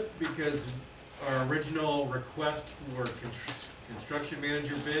little bit because our original request for construction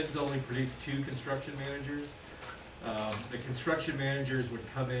manager bids only produced 2 construction managers. The construction managers would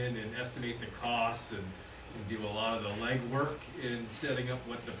come in and estimate the costs and do a lot of the legwork in setting up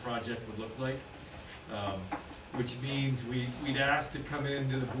what the project would look like. Which means we'd asked to come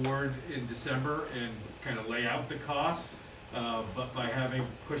into the board in December and kind of lay out the costs. But by having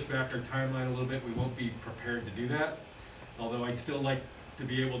pushed back our timeline a little bit, we won't be prepared to do that. Although I'd still like to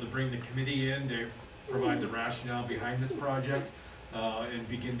be able to bring the committee in to provide the rationale behind this project and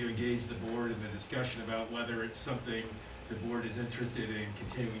begin to engage the board in the discussion about whether it's something the board is interested in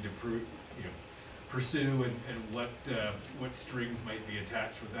continuing to pursue and what strings might be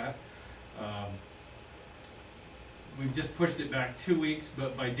attached with that. We've just pushed it back 2 weeks,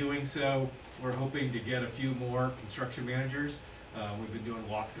 but by doing so, we're hoping to get a few more construction managers. We've been doing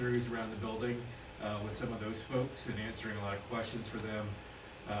walkthroughs around the building with some of those folks and answering a lot of questions for them.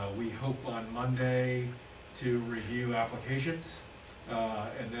 We hope on Monday to review applications,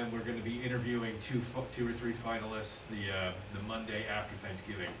 and then we're going to be interviewing two or three finalists the Monday after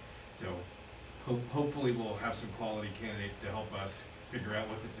Thanksgiving. So hopefully we'll have some quality candidates to help us figure out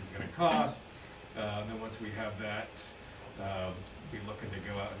what this is going to cost. And then once we have that, be looking to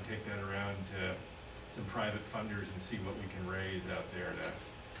go out and take that around to some private funders and see what we can raise out there to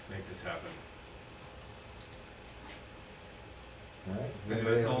make this happen. All right. I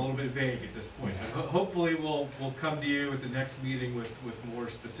know it's all a little bit vague at this point, but hopefully we'll come to you at the next meeting with more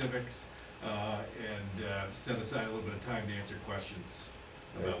specifics and set aside a little bit of time to answer questions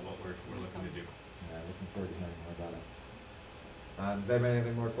about what we're looking to do. Yeah, looking forward to hearing more about it. Does anybody have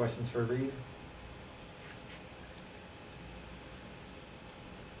any more questions for Reed?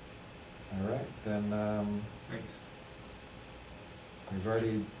 All right, then, Thanks. we've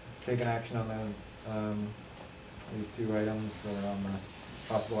already taken action on the, these two items, so we're on the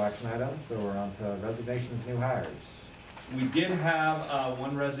possible action items, so we're on to resignations, new hires. We did have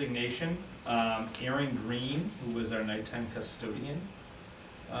one resignation. Aaron Green, who was our nighttime custodian,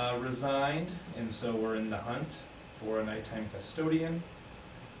 resigned, and so we're in the hunt for a nighttime custodian.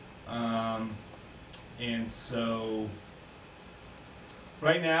 And so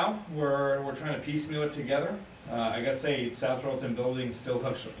right now we're trying to piecemeal it together. I gotta say, South Royalton building still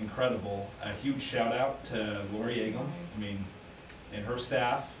looks incredible. A huge shout out to Lori Egan, and her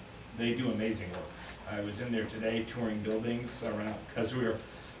staff. They do amazing work. I was in there today touring buildings around, because we were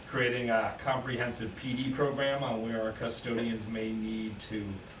creating a comprehensive PD program on where our custodians may need to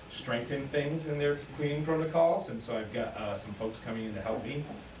strengthen things in their cleaning protocols. And so I've got some folks coming in to help me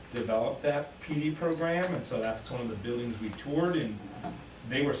develop that PD program. And so that's one of the buildings we toured, and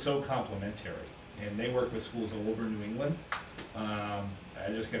they were so complimentary. And they work with schools all over New England. I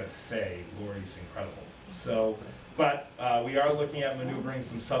just gotta say, Lori's incredible. So, but we are looking at maneuvering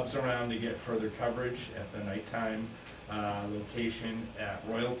some subs around to get further coverage at the nighttime location at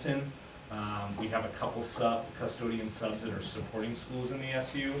Royalton. We have a couple custodian subs that are supporting schools in the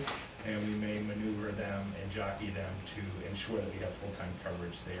SU, and we may maneuver them and jockey them to ensure that we have full-time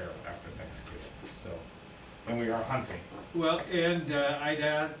coverage there after Thanksgiving. So, and we are hunting. Well, and I'd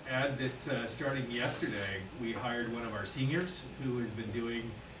add that starting yesterday, we hired one of our seniors who has been doing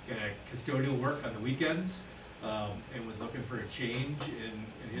custodial work on the weekends, and was looking for a change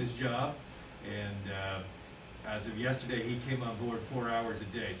in his job. And as of yesterday, he came on board 4 hours a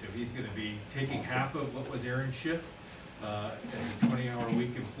day. So he's going to be taking half of what was Aaron's shift as a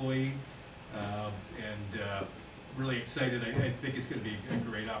 20-hour-a-week employee. And really excited. I think it's going to be a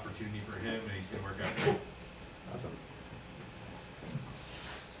great opportunity for him, and he's going to work out great. Awesome.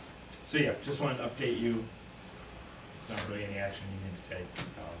 So yeah, just wanted to update you. It's not really any action you need to take,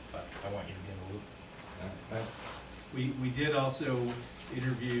 but I want you to be in the loop. We did also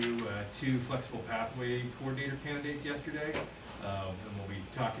interview 2 flexible pathway coordinator candidates yesterday, and we'll be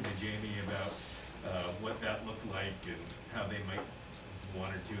talking to Jamie about what that looked like and how they might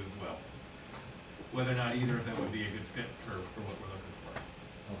want to as well. Whether or not either of them would be a good fit for what we're looking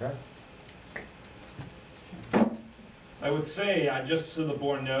for. Okay. I would say, just so the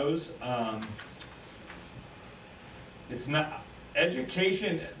board knows, it's not,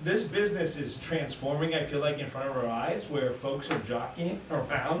 education, this business is transforming, I feel like, in front of our eyes, where folks are jockeying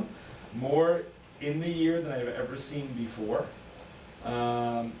around more in the year than I've ever seen before.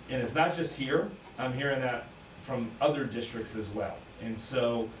 And it's not just here, I'm hearing that from other districts as well. And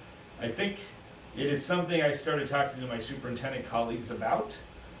so I think it is something I started talking to my superintendent colleagues about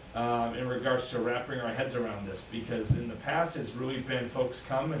in regards to wrapping our heads around this, because in the past it's really been folks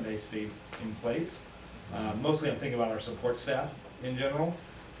come and they stay in place. Mostly I'm thinking about our support staff in general,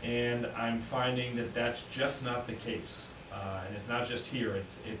 and I'm finding that that's just not the case. And it's not just here, it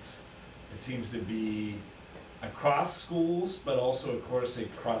seems to be across schools, but also of course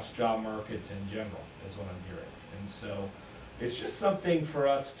across job markets in general is what I'm hearing. And so it's just something for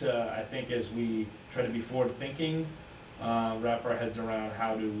us to, I think, as we try to be forward thinking, wrap our heads around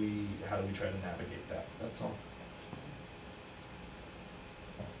how do we try to navigate that. That's all.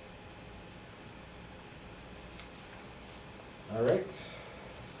 All right.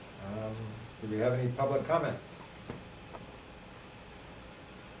 Do we have any public comments?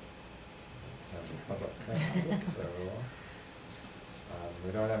 So,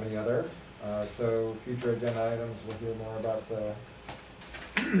 we don't have any other. So future agenda items, we'll hear more about the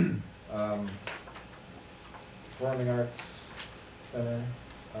Performing Arts Center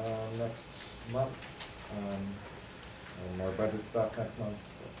next month, and more budget stuff next month.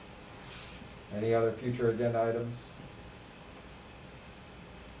 Any other future agenda items?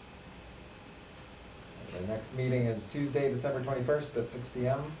 The next meeting is Tuesday, December 21st at 6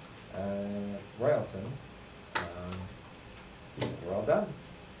 p.m. Royalton. We're all done.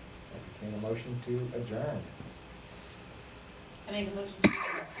 I entertain a motion to adjourn. I make a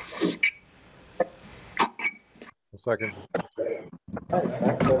motion. A second.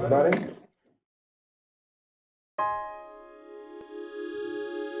 Thanks, everybody.